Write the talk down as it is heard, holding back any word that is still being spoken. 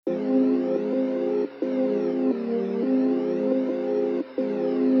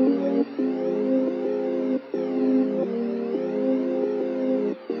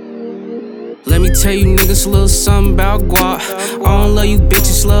tell you niggas a little something about guap. I don't love you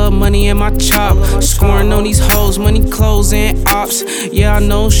bitches, love money in my chop. Scoring on these hoes, money, clothes, and ops. Yeah, I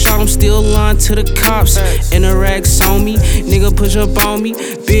know shot, I'm still lying to the cops. Interacts on me, nigga push up on me.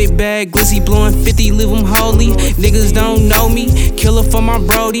 Big bag, glizzy blowing 50, leave them holy. Niggas don't know me, killer for my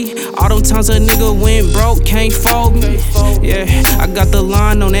brody. All them times a nigga went broke, can't fold me. Yeah, I got the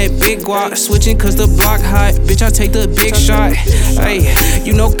line on that big guap. Switching cause the block hot, bitch, I take the big shot. Hey,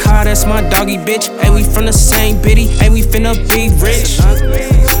 you know Kai, that's my doggy, bitch. Hey, we from the same bitty, hey, we finna be rich.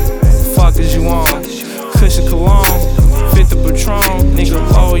 Fuck is you on? Cushion cologne, fit the Patron.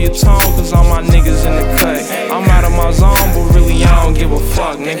 Nigga, lower your tone, cause all my niggas in the cut. I'm out of my zone, but really I don't give a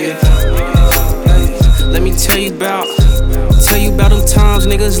fuck, nigga. Let me tell you about them times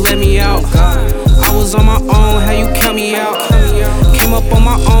niggas let me out. I was on my own, how you count me out? Came up on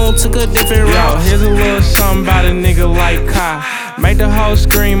my own, took a different route. Yo, here's a little something about a nigga like Kai. Make the hoe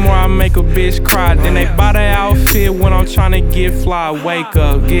scream or I make a bitch cry. Then they buy the outfit when I'm tryna get fly. Wake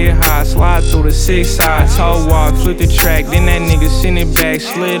up, get high, slide through the 6 side, toe walk, flip the track. Then that nigga send it back.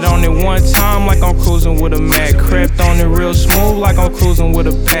 Slid on it one time like I'm cruising with a Mac. Crept on it real smooth like I'm cruising with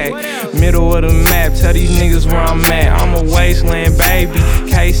a pack. Middle of the map, tell these niggas where I'm at. I'm a wasteland baby,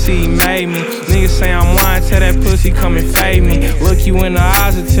 KC made me. Niggas say I'm lying, tell that pussy come and fade me. Look you in the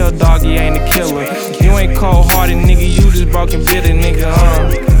eyes and tell dog you ain't a killer. You ain't cold-hearted, nigga, you just broken bitter, nigga,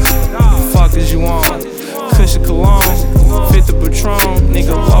 Fuck is you on? Cushion cologne, fit the Patron.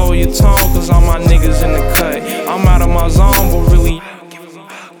 Nigga, lower your tone, cause all my niggas in the cut. I'm out of my zone, but really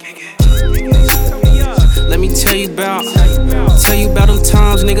let me tell you about them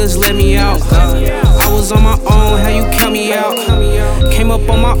times niggas let me out. I was on my own, how you count me out? Came up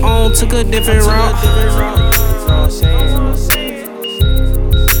on my own, took a different route.